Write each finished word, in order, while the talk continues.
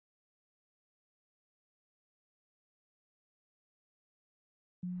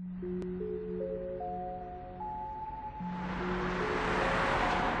Hello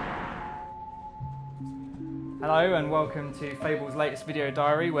and welcome to Fable's latest video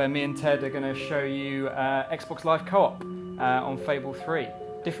diary, where me and Ted are going to show you Xbox Live Co-op on Fable 3.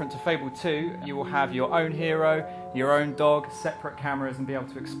 Different to Fable 2, you will have your own hero, your own dog, separate cameras, and be able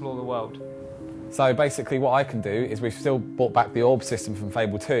to explore the world. So basically what I can do is we've still brought back the orb system from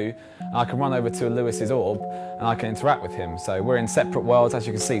Fable 2, and I can run over to Lewis's orb and I can interact with him. So we're in separate worlds, as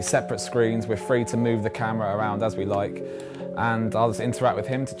you can see, separate screens. We're free to move the camera around as we like, and I'll just interact with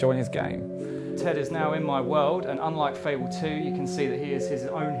him to join his game. Ted is now in my world, and unlike Fable 2, you can see that he is his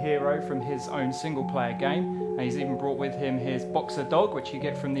own hero from his own single-player game, and he's even brought with him his boxer dog, which you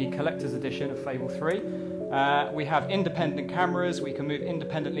get from the collector's edition of Fable 3. We have independent cameras. We can move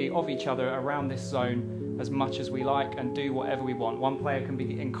independently of each other around this zone as much as we like and do whatever we want. One player can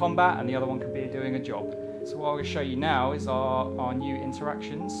be in combat and the other one can be doing a job. So what I'm going to show you now is our new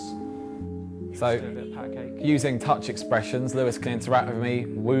interactions. So, using touch expressions, Lewis can interact with me,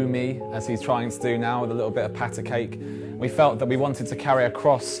 woo me, as he's trying to do now with a little bit of pat a cake. We felt that we wanted to carry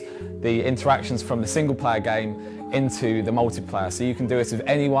across the interactions from the single-player game into the multiplayer. So you can do this with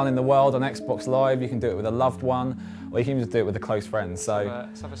anyone in the world on Xbox Live, you can do it with a loved one, or you can even do it with a close friend. So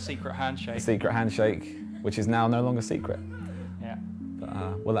let's have a secret handshake. A secret handshake, which is now no longer secret. Yeah.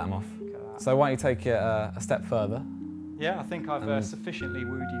 But we'll let him off. So why don't you take it a step further? Yeah, I think I've sufficiently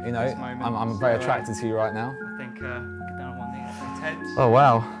wooed you for this moment. I'm very attracted to you right now. I think, get down on one knee. Ted, oh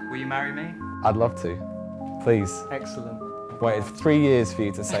wow. Will you marry me? I'd love to. Please. Excellent. I've waited 3 years for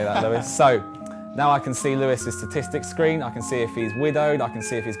you to say that, Lewis. So, now I can see Lewis's statistics screen, I can see if he's widowed, I can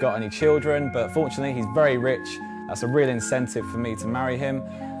see if he's got any children, but fortunately he's very rich. That's a real incentive for me to marry him.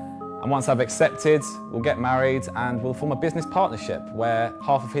 And once I've accepted, we'll get married and we'll form a business partnership where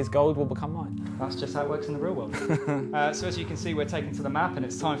half of his gold will become mine. That's just how it works in the real world. So as you can see, we're taken to the map and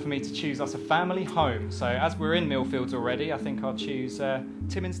it's time for me to choose us a family home. So as we're in Millfields already, I think I'll choose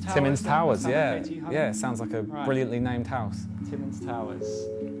Timmins Towers. Timmins Towers, yeah. Okay to you, yeah, it sounds like a brilliantly named house. Timmins Towers.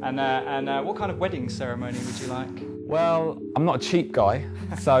 And what kind of wedding ceremony would you like? Well, I'm not a cheap guy,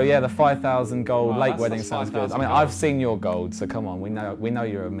 so yeah, the 5,000 gold lake wedding sounds good. I mean, I've seen your gold, so come on, we know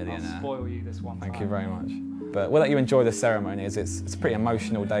you're a millionaire. I'll spoil you this one time. Thank you very much. But we'll let you enjoy the ceremony, as it's a pretty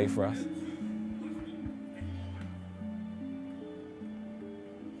emotional day for us.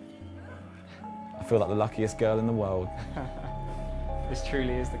 I feel like the luckiest girl in the world. This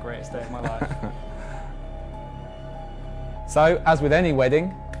truly is the greatest day of my life. So, as with any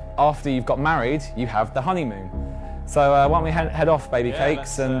wedding, after you've got married, you have the honeymoon. So why don't we head off, baby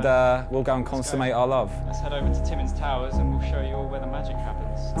cakes, and we'll go and consummate our love. Let's head over to Timmins Towers and we'll show you all where the magic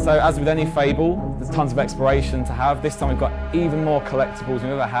happens. So as with any Fable, there's tons of exploration to have. This time we've got even more collectibles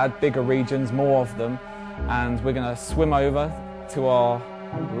than we've ever had, bigger regions, more of them. And we're going to swim over to our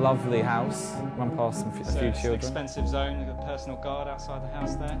lovely house, run past a few children. It's an expensive zone, we've got a personal guard outside the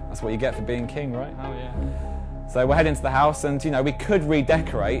house there. That's what you get for being king, right? Oh yeah. So we're heading to the house and, you know, we could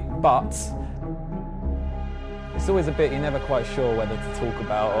redecorate, but it's always a bit you're never quite sure whether to talk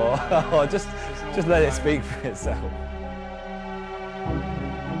about or just let it speak for itself.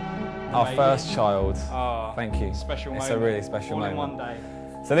 Our first child. Oh, thank you. Special moment. It's a really special moment. All in one day.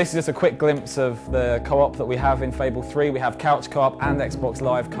 So this is just a quick glimpse of the co-op that we have in Fable 3. We have couch co-op and Xbox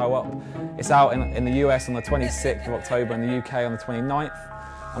Live co-op. It's out in the US on the 26th of October and the UK on the 29th.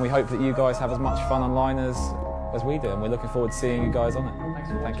 And we hope that you guys have as much fun online as we do. And we're looking forward to seeing you guys on it. Thanks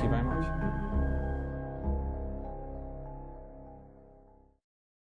for watching. Thank you very much.